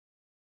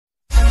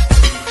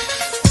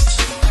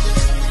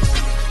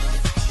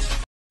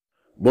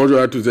Bonjour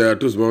à toutes et à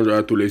tous, bonjour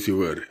à tous les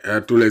suiveurs et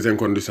à tous les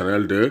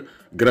inconditionnels de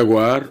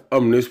Grégoire,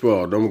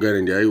 Omnisports. Dom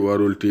Garindiaï,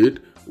 Warul Tit,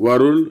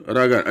 Warul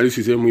Ragan. Ali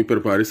Cissé m'a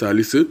préparé sa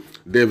liste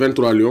des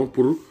 23 lions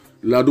pour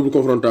la double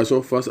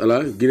confrontation face à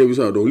la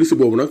Guinée-Bissau. Donc, liste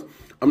Bobonak,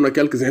 il y a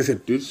quelques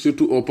incertitudes,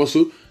 surtout au poste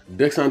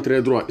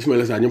d'excentré droit.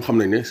 Ismaila Sarr,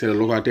 c'est le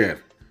locataire,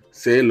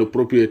 c'est le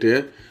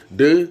propriétaire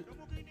de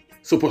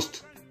ce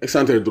poste.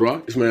 Excentré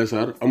droit, Ismaila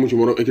Sarr,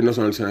 équipe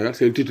nationale du Sénégal,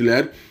 c'est le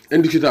titulaire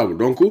indiscutable.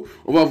 Donc,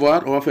 on va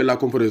voir, on va faire la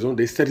comparaison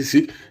des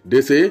statistiques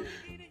de ces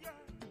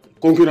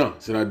concurrents.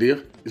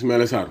 C'est-à-dire,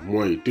 Ismaila Sarr,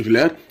 moi,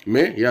 titulaire,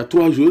 mais il y a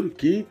 3 joueurs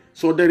qui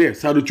sont derrière.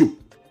 Sada Thioub,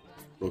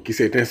 donc qui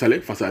s'est installé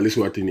face à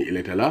l'Eswatini, il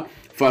était là.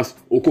 Face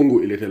au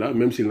Congo, il était là,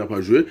 même s'il n'a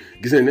pas joué.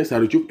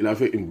 Sada Thioub, il a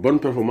fait une bonne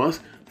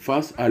performance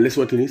face à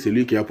l'Eswatini. C'est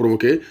lui qui a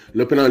provoqué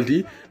le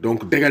penalty,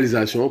 donc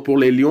d'égalisation pour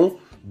les Lions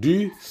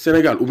du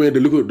Sénégal, ou bien de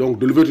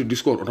l'ouverture du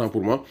score, autant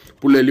pour moi,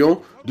 pour les Lions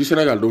du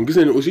Sénégal. Donc, vous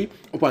aussi,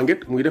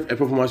 Nguette, il a fait une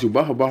performance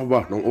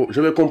bas. Donc,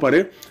 je vais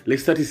comparer les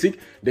statistiques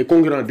des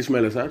concurrents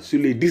d'Ismaila Sarr sur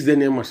les 10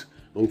 derniers matchs.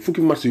 Donc, il faut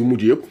que matchs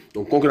soient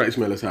donc, concurrent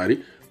d'Ismaila Sarr,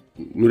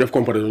 nous devons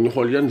comparer. Nous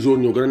avons une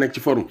zone qui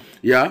est forme.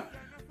 Il y a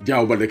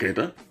Diao Baldé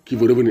Keita qui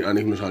veut revenir en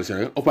équipe nationale du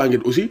Sénégal.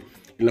 Nguette aussi,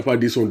 il n'a pas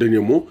dit son dernier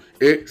mot.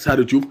 Et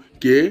Sada Thioub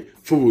qui est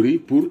favori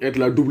pour être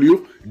la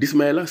doublure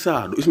d'Ismaila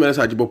Sarr. Ismaila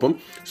Sarr,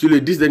 sur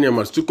les 10 derniers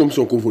matchs, toutes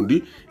commissions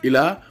confondues, il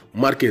a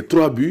marqué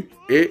 3 buts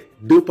et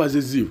 2 passes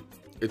décisives.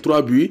 Et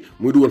 3 buts,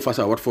 face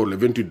à Watford le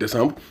 28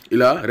 décembre.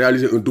 Il a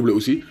réalisé un doublé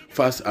aussi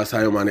face à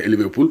Sadio Mané et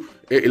Liverpool.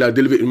 Et il a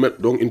délivré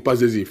une passe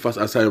décisive face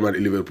à Sadio Mané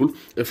et Liverpool.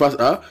 Et face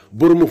à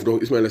Bournemouth,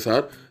 donc Ismaila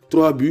Sarr,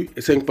 3 buts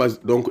et 5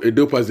 passes, donc, et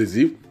 2 passes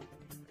décisives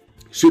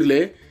sur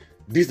les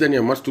 10 derniers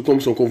matchs, tout comme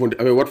sont confondus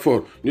avec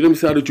Watford. Nous avons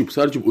Sada Thioub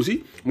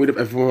aussi, il a fait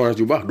performance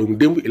du bas. Donc,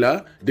 il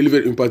a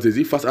délivré une passe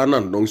décisive face à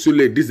Nantes. Donc, sur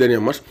les 10 derniers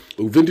matchs,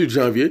 donc 28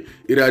 janvier,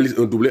 il réalise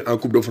un doublé en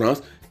Coupe de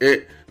France.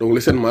 Et donc,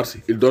 le 7 mars,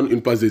 il donne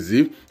une passe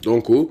décisive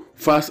donc,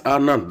 face à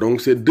Nantes. Donc,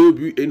 c'est 2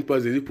 buts et une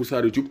passe décisive pour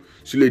Sada Thioub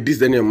sur les 10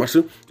 derniers matchs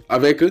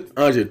avec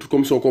Angers, tout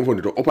comme sont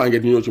confondus. Donc,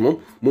 Nguette,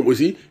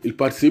 aussi, il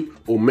participe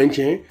au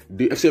maintien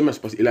du FCMS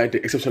parce qu'il a été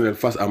exceptionnel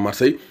face à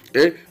Marseille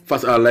et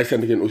face à l'AS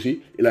Saint-Étienne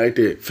aussi, il a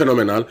été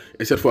phénoménal.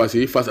 Et cette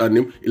fois-ci, face à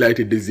Nîmes, il a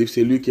été décisif.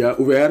 C'est lui qui a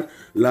ouvert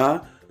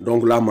la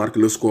marque,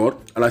 le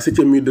score à la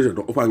 7e minute de jeu.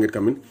 Donc, Nguette,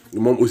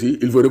 aussi,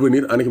 il veut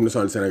revenir en équipe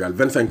nationale du Sénégal.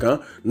 25 ans,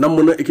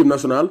 Namona, équipe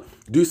nationale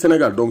du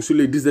Sénégal. Donc, sur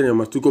les 10 derniers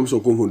matchs, tout comme sont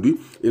confondus,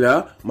 il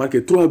a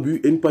marqué 3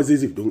 buts et une passe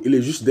décisive. Donc, il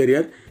est juste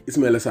derrière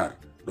Ismaila Sarr.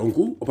 Donc,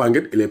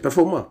 Nguette, il est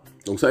performant.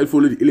 Donc, ça, il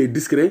faut le dire. Il est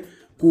discret,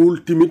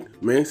 cool, timide,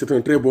 mais c'est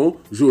un très bon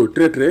joueur,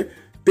 très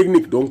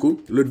technique. Donc,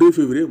 le 2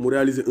 février, il a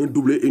réalisé un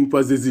doublé et une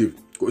passe décisive.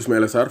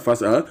 Ismaila Sarr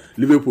face à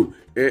Liverpool.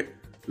 Et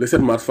le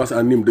 7 mars, face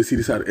à Nîmes de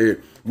Sidi Sarr et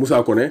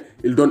Moussa Koné,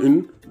 il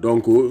donne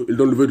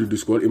l'ouverture du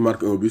score, il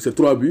marque un but. C'est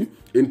 3 buts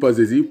et une passe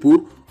décisive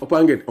pour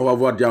Nguette. On va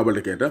voir Diao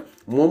Baldé Keita.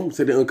 Moi,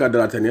 c'était un cas de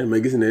la dernière,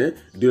 mais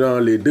durant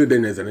les 2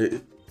 dernières années,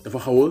 il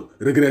faut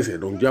régresser.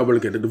 Donc, Diao Baldé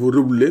Keita doit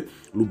rerouler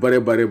le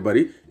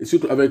barré. Et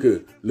surtout avec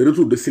le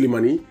retour de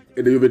Slimani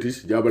et de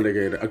Jovetic, Diao Baldé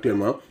Keita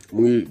actuellement,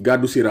 il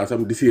garde aussi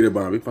Rassam d'ici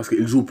Banbi parce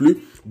qu'il ne joue plus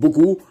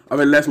beaucoup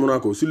avec l'AS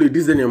Monaco. Sur les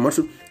 10 derniers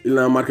matchs, il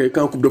n'a marqué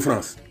qu'en Coupe de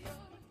France.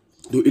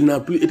 Donc, il n'a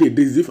plus été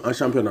décisif en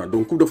championnat.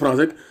 Donc, Coupe de France,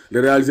 il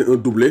a réalisé un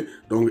doublé.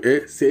 Donc,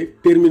 et c'est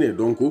terminé.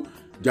 Donc,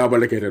 Diao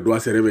Baldé Keita doit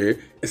se réveiller.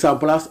 Et sa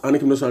place en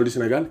équipe nationale du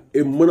Sénégal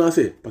est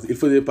menacée. Parce qu'il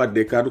faisait partie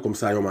des cadres comme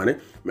Sadio Mané.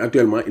 Mais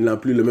actuellement, il n'a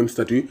plus le même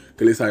statut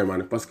que les Sadio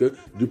Mané. Parce que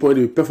du point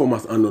de vue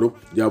performance en Europe,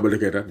 Diao Baldé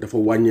Keita il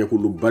faut gagner pour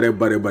le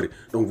barré.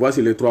 Donc,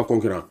 voici les 3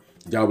 concurrents.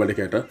 Diao Baldé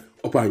Keita,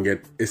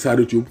 Nguette et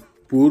Sada Thioub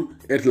pour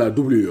être la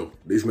doublure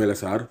d'Ismaila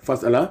Sarr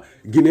face à la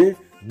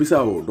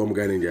Guinée-Bissau. Donc,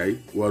 Garindiaï,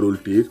 Warul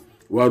Tir,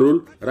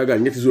 Warul Ragal,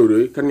 ñetti joueurs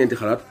yooyu kan ngeen ci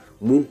xalaat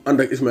mu ànd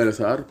ak Ismaila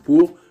Sarr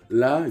pour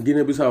la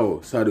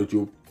Guinée-Bissau, Sada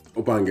Thioub,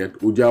 Nguette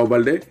ou Diao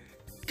Baldé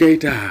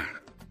Keita.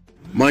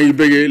 maa ngi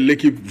bëggee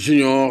l'équipe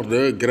junior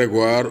de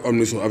Grégoire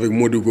Omnisports avec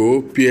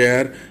Modigo,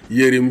 Pierre,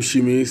 Yérim,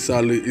 Chimi,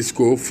 Sall,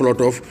 Isco,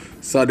 Flotov,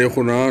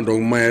 Sadekhouna,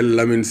 donc Maël,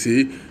 Lamine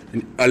Sy,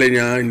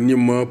 Alenia,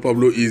 Nima,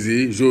 Pablo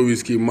Easy,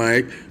 Jowiski,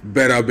 Mike,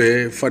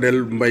 Berabé,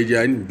 Fadel Mbaye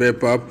Diagne,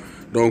 Bepap,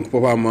 donc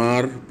Papa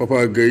Mar,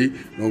 Papa Gueye,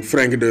 donc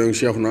Frank de Jong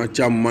Cheikhouna,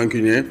 Thiam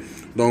Mancunier,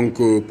 donc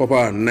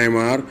Papa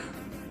Neymar,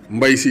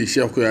 Mbaye Sy,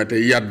 Cheikh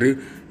Kouyaté, Yad,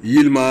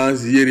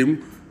 Yilmaz, Yérim,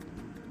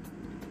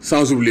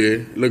 sans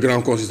oublier le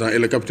grand consistant et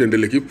le capitaine de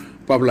l'équipe,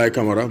 Pape Lay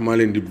Camara, maa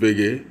leen di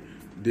béggee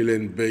di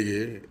leen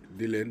béggee